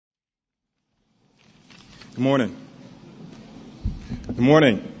Good morning. Good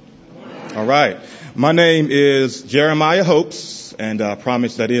morning. All right. My name is Jeremiah Hopes, and I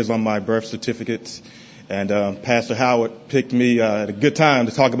promise that is on my birth certificate. And Pastor Howard picked me at a good time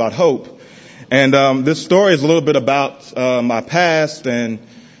to talk about hope. And this story is a little bit about my past and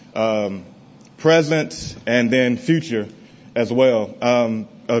present and then future as well.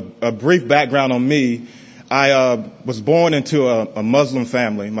 A brief background on me. I was born into a Muslim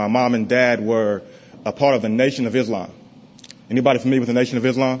family. My mom and dad were a part of the Nation of Islam. Anybody familiar with the Nation of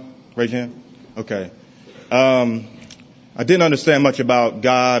Islam? Raise your hand. Okay. I didn't understand much about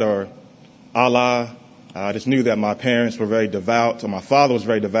God or Allah. I just knew that my parents were very devout, or my father was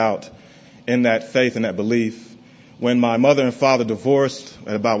very devout in that faith and that belief. When my mother and father divorced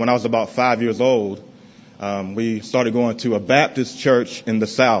when I was about 5 years old, we started going to a Baptist church in the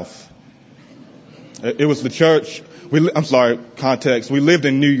South. It was the church. Context. We lived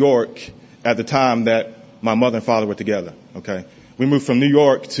in New York at the time that my mother and father were together. Okay. We moved from New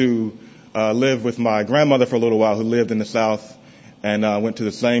York to live with my grandmother for a little while, who lived in the South, and went to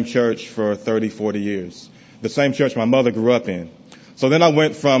the same church for 30, 40 years. The same church my mother grew up in. So then I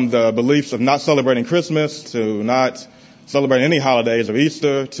went from the beliefs of not celebrating Christmas to not celebrating any holidays or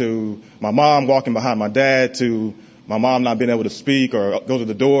Easter, to my mom walking behind my dad, to my mom not being able to speak or go to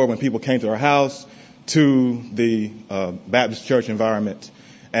the door when people came to her house, to the Baptist church environment.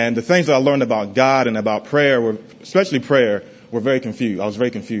 And the things that I learned about God and about prayer, especially prayer, were very confused. I was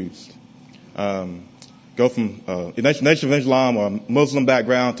very confused. Go from Nation of Islam or Muslim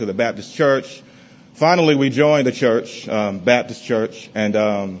background to the Baptist church. Finally, we joined the church, Baptist church, and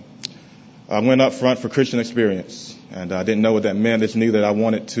I went up front for Christian experience. And I didn't know what that meant. I just knew that I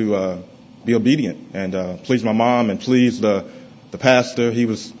wanted to be obedient and please my mom and please the pastor.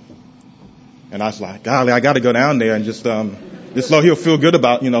 And I was like, golly, I got to go down there and just so he'll feel good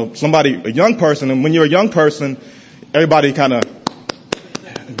about, a young person. And when you're a young person, everybody kind of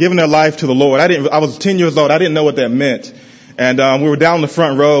giving their life to the Lord. I was 10 years old. I didn't know what that meant. And we were down in the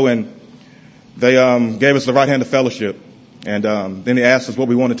front row, and they gave us the right hand of fellowship. And then they asked us what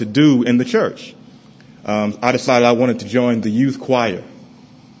we wanted to do in the church. I decided I wanted to join the youth choir.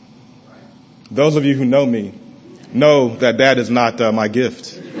 Those of you who know me know that is not my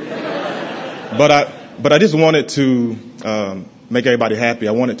gift. But I just wanted to make everybody happy.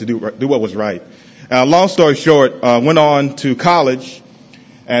 I wanted to do what was right. Long story short, went on to college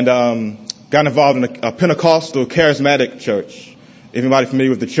and got involved in a Pentecostal charismatic church. Everybody familiar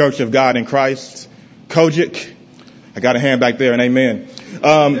with the Church of God in Christ? Kojic? I got a hand back there, and amen.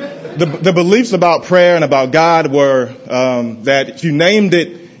 The beliefs about prayer and about God were that if you named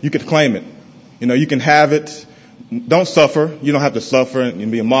it, you could claim it. You can have it. Don't suffer. You don't have to suffer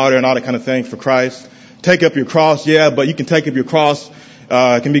and be a martyr and all that kind of thing for Christ. Take up your cross, but you can take up your cross.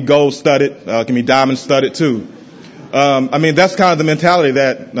 It can be gold studded. It can be diamond studded too. That's kind of the mentality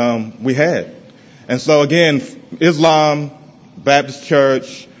that we had. And so again, Islam, Baptist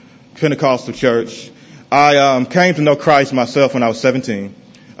church, Pentecostal church. I came to know Christ myself when I was 17.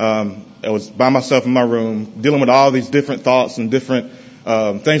 I was by myself in my room dealing with all these different thoughts and different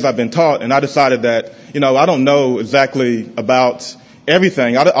things I've been taught. And I decided that, I don't know exactly about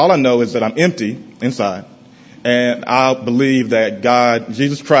everything. All I know is that I'm empty inside. And I believe that God,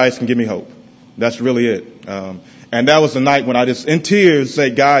 Jesus Christ, can give me hope. That's really it. And that was the night when I just, in tears,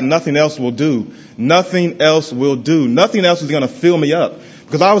 said, God, nothing else will do. Nothing else will do. Nothing else is going to fill me up.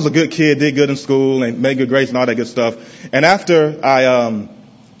 Because I was a good kid, did good in school, and made good grades and all that good stuff. And after I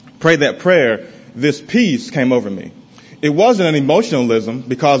prayed that prayer, this peace came over me. It wasn't an emotionalism,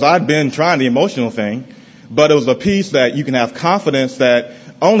 because I'd been trying the emotional thing, but it was a peace that you can have confidence that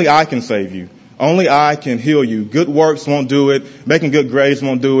only I can save you. Only I can heal you. Good works won't do it. Making good grades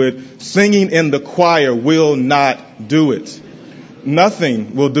won't do it. Singing in the choir will not do it.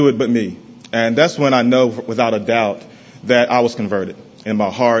 Nothing will do it but me. And that's when I know without a doubt that I was converted in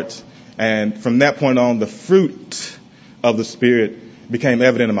my heart. And from that point on, the fruit of the Spirit became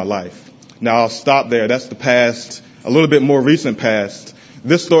evident in my life. Now I'll stop there. That's the past, a little bit more recent past.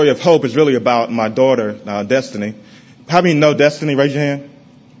 This story of hope is really about my daughter, Destiny. How many know Destiny? Raise your hand.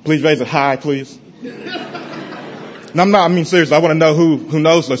 Please raise it high, please. No, seriously, I want to know who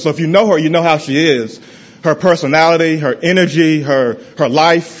knows her. So if you know her, you know how she is. Her personality, her energy, her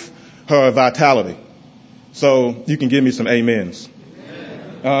life, her vitality. So you can give me some amens.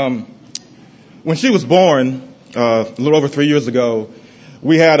 When she was born, a little over 3 years ago,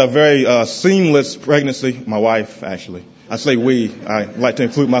 we had a very seamless pregnancy. My wife, actually. I say we. I like to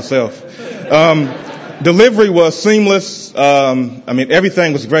include myself. Delivery was seamless.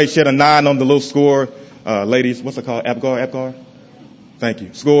 Everything was great. She had a 9 on the little score. Ladies, what's it called? APGAR? Thank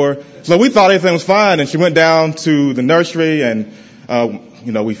you. Score. So we thought everything was fine, and she went down to the nursery, and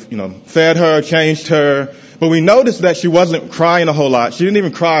we fed her, changed her, but we noticed that she wasn't crying a whole lot. She didn't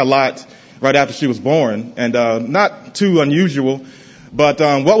even cry a lot right after she was born, and not too unusual. But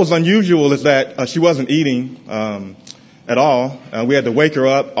what was unusual is that she wasn't eating at all. We had to wake her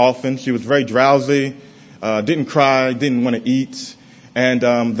up often. She was very drowsy, didn't cry, didn't want to eat. And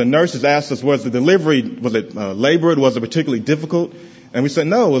the nurses asked us, was it labored? Was it particularly difficult? And we said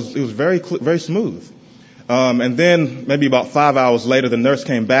no, it was very smooth. And then maybe about 5 hours later, the nurse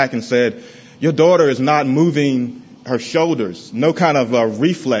came back and said, your daughter is not moving her shoulders, no kind of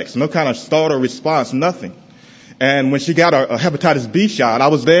reflex, no kind of startle response, nothing. And when she got a hepatitis B shot, I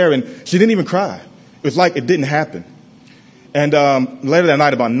was there, and she didn't even cry. It was like it didn't happen. And later that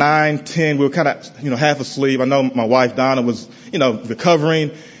night, about 9:10, we were kind of half asleep. I know my wife Donna was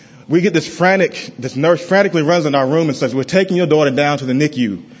recovering. We get this nurse frantically runs in our room and says, we're taking your daughter down to the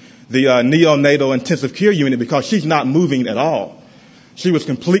NICU, the neonatal intensive care unit, because she's not moving at all. She was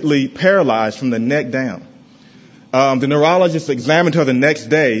completely paralyzed from the neck down. The neurologist examined her the next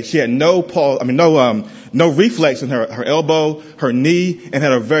day. She had no reflex in her elbow, her knee, and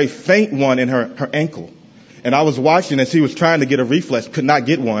had a very faint one in her ankle. And I was watching as he was trying to get a reflex, could not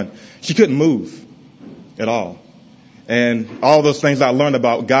get one. She couldn't move at all. And all those things I learned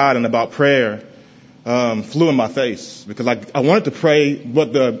about God and about prayer flew in my face, because I wanted to pray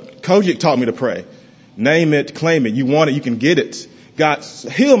what the Kojic taught me to pray. Name it, claim it. You want it, you can get it. God,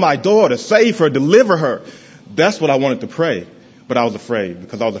 heal my daughter, save her, deliver her. That's what I wanted to pray. But I was afraid,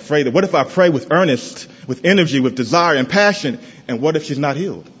 because I was afraid that what if I pray with earnest, with energy, with desire and passion, and what if she's not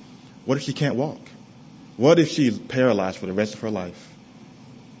healed? What if she can't walk? What if she's paralyzed for the rest of her life?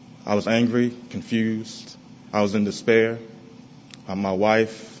 I was angry, confused. I was in despair. My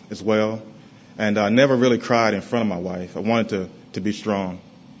wife as well. And I never really cried in front of my wife. I wanted to be strong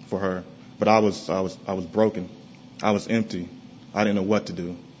for her. But I was broken. I was empty. I didn't know what to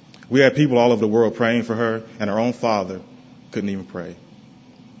do. We had people all over the world praying for her, and her own father couldn't even pray.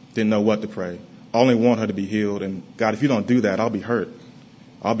 Didn't know what to pray. I only want her to be healed. And God, if you don't do that, I'll be hurt.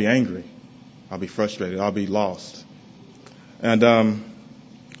 I'll be angry. I'll be frustrated. I'll be lost. And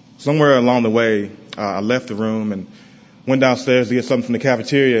somewhere along the way, I left the room and went downstairs to get something from the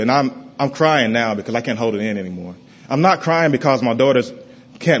cafeteria. And I'm crying now because I can't hold it in anymore. I'm not crying because my daughters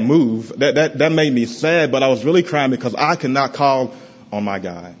can't move. That made me sad, but I was really crying because I could not call on my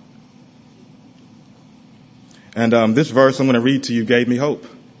God. And this verse I'm going to read to you gave me hope.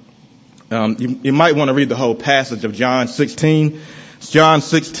 You might want to read the whole passage of John 16. It's John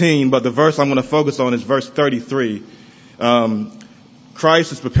 16, but the verse I'm going to focus on is verse 33.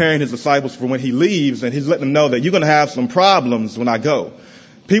 Christ is preparing his disciples for when he leaves, and he's letting them know that you're going to have some problems when I go.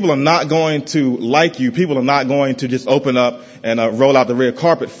 People are not going to like you. People are not going to just open up and roll out the red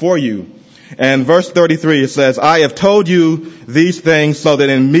carpet for you. And verse 33, it says, I have told you these things so that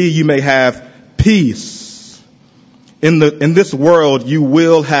in me you may have peace. In this world you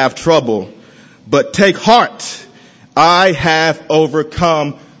will have trouble, but take heart. I have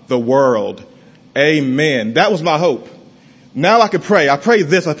overcome the world. Amen. That was my hope. Now I can pray. I prayed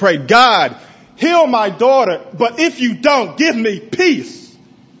this. I prayed, God, heal my daughter, but if you don't, give me peace.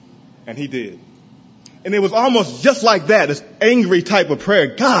 And he did. And it was almost just like that, this angry type of prayer.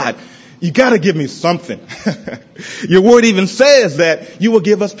 God, you got to give me something. Your word even says that you will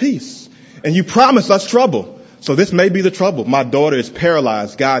give us peace. And you promise us trouble. So this may be the trouble. My daughter is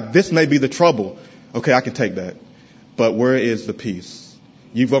paralyzed. God, this may be the trouble. Okay, I can take that. But where is the peace?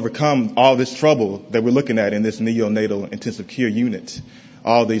 You've overcome all this trouble that we're looking at in this neonatal intensive care unit.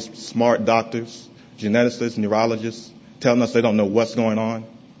 All these smart doctors, geneticists, neurologists, telling us they don't know what's going on.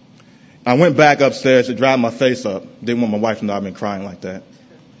 I went back upstairs to dry my face up. Didn't want my wife to know I've been crying like that.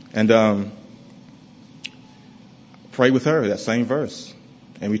 And prayed with her that same verse.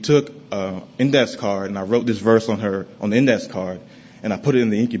 And we took an index card, and I wrote this verse on the index card, and I put it in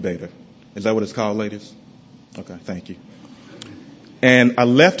the incubator. Is that what it's called, ladies? Okay, thank you. And I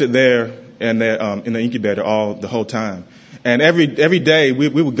left it there in the incubator the whole time. And every day we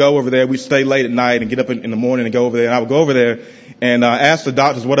would go over there. We'd stay late at night and get up in the morning and go over there. And I would go over there and ask the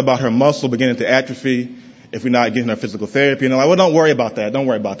doctors, what about her muscle beginning to atrophy if we're not getting her physical therapy? And they're like, well, don't worry about that. Don't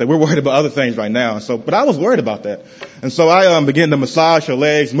worry about that. We're worried about other things right now. But I was worried about that. And so I began to massage her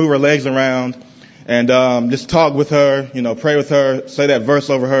legs, move her legs around, and just talk with her, pray with her, say that verse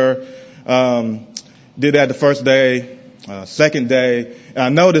over her. Did that the first day, second day. And I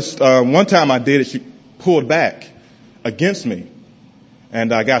noticed one time I did it, she pulled back against me.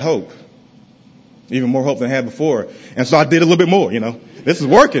 And I got hope. Even more hope than I had before. And so I did a little bit more, This is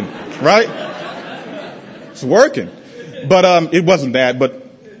working, right? It's working. But it wasn't that,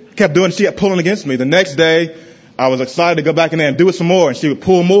 but kept doing, she kept pulling against me. The next day, I was excited to go back in there and do it some more, and she would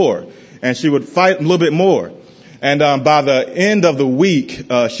pull more, and she would fight a little bit more. And by the end of the week,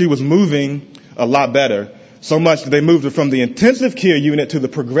 she was moving a lot better, so much that they moved her from the intensive care unit to the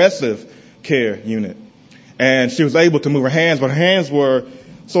progressive care unit. And she was able to move her hands, but her hands were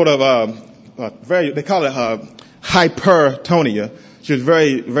sort of they call it hypertonia. She was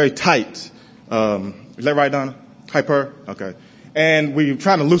very, very tight. Is that right, Donna? Hyper? Okay. And we were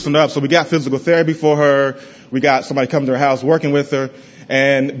trying to loosen her up, so we got physical therapy for her. We got somebody coming to her house working with her.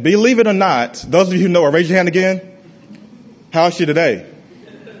 And believe it or not, those of you who know her, raise your hand again. How is she today?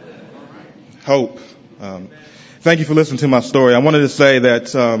 Hope. Thank you for listening to my story. I wanted to say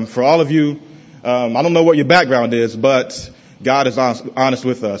that for all of you, I don't know what your background is, but God is honest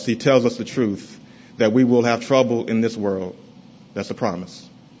with us. He tells us the truth, that we will have trouble in this world. That's a promise.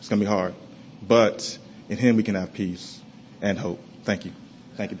 It's going to be hard. But in Him we can have peace and hope. Thank you.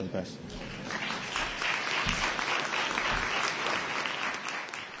 Thank you, Brother Pastor.